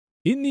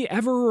In the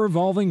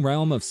ever-revolving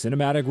realm of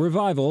cinematic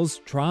revivals,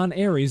 Tron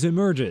ARES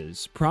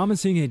emerges,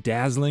 promising a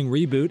dazzling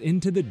reboot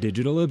into the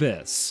digital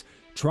abyss.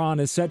 Tron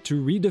is set to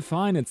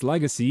redefine its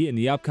legacy in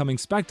the upcoming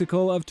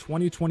spectacle of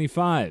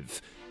 2025.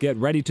 Get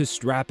ready to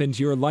strap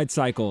into your light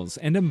cycles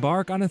and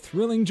embark on a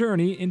thrilling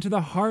journey into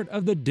the heart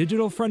of the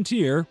digital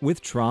frontier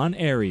with Tron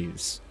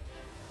ARES.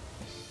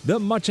 The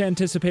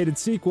much-anticipated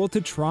sequel to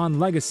Tron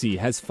Legacy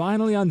has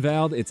finally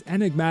unveiled its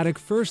enigmatic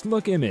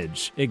first-look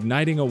image,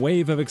 igniting a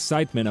wave of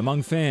excitement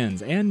among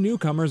fans and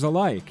newcomers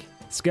alike.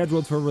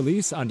 Scheduled for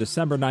release on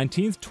December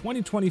 19,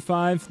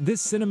 2025,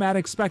 this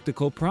cinematic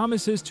spectacle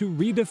promises to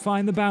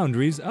redefine the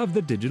boundaries of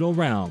the digital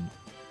realm.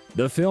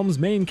 The film's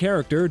main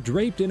character,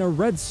 draped in a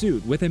red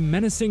suit with a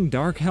menacing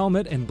dark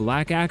helmet and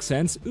black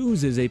accents,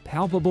 oozes a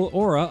palpable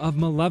aura of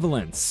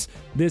malevolence.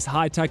 This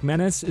high-tech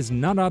menace is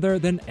none other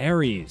than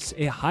ARES,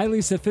 a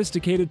highly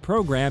sophisticated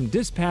program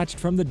dispatched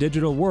from the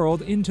digital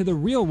world into the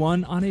real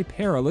one on a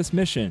perilous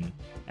mission.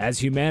 As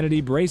humanity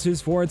braces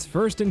for its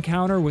first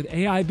encounter with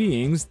AI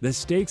beings, the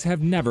stakes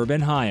have never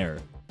been higher.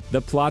 The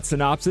plot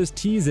synopsis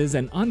teases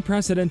an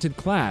unprecedented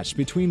clash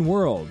between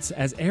worlds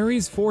as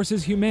ARES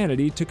forces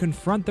humanity to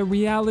confront the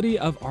reality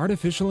of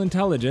artificial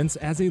intelligence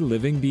as a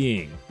living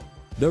being.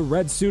 The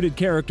red-suited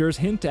characters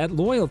hint at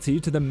loyalty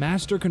to the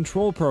Master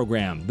Control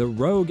Program, the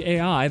rogue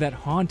AI that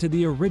haunted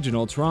the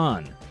original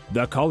Tron.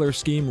 The color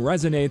scheme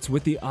resonates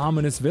with the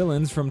ominous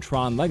villains from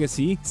Tron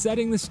Legacy,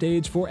 setting the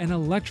stage for an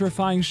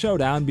electrifying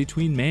showdown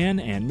between man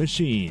and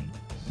machine.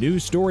 New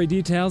story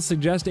details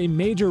suggest a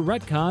major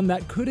retcon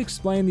that could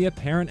explain the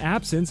apparent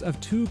absence of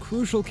two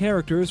crucial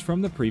characters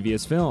from the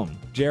previous film.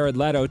 Jared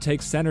Leto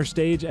takes center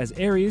stage as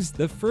ARES,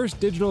 the first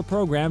digital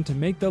program to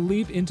make the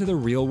leap into the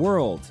real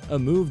world, a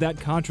move that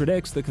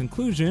contradicts the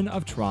conclusion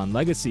of Tron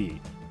Legacy.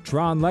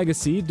 Tron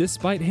Legacy,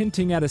 despite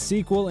hinting at a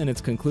sequel in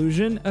its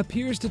conclusion,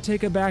 appears to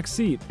take a back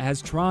seat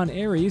as Tron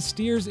ARES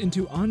steers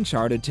into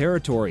uncharted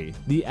territory.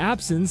 The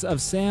absence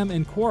of Sam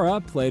and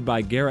Quora, played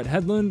by Garrett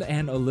Hedlund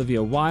and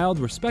Olivia Wilde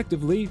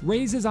respectively,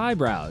 raises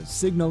eyebrows,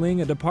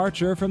 signaling a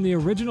departure from the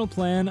original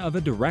plan of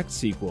a direct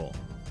sequel.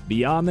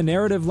 Beyond the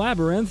narrative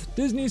labyrinth,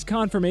 Disney's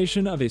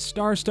confirmation of a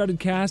star-studded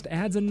cast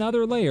adds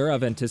another layer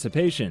of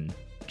anticipation.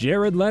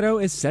 Jared Leto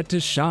is set to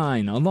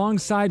shine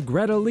alongside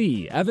Greta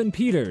Lee, Evan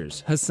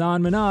Peters,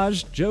 Hassan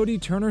Minhaj, Jodie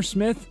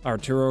Turner-Smith,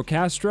 Arturo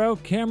Castro,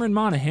 Cameron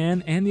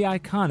Monaghan, and the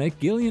iconic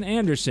Gillian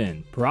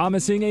Anderson,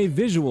 promising a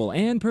visual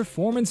and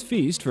performance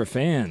feast for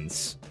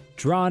fans.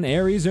 Tron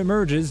ARES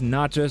emerges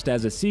not just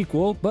as a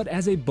sequel, but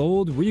as a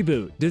bold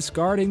reboot,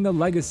 discarding the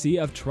legacy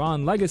of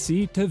Tron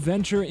Legacy to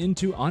venture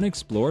into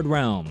unexplored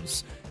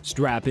realms.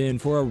 Strap in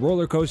for a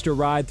roller coaster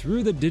ride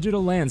through the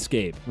digital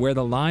landscape, where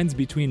the lines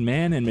between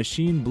man and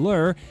machine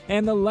blur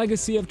and the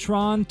legacy of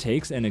Tron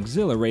takes an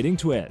exhilarating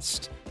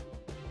twist.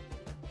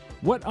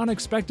 What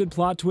unexpected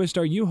plot twist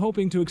are you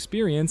hoping to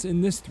experience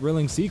in this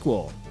thrilling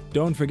sequel?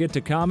 Don't forget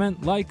to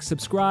comment, like,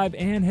 subscribe,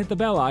 and hit the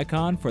bell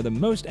icon for the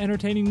most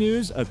entertaining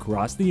news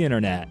across the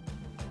internet.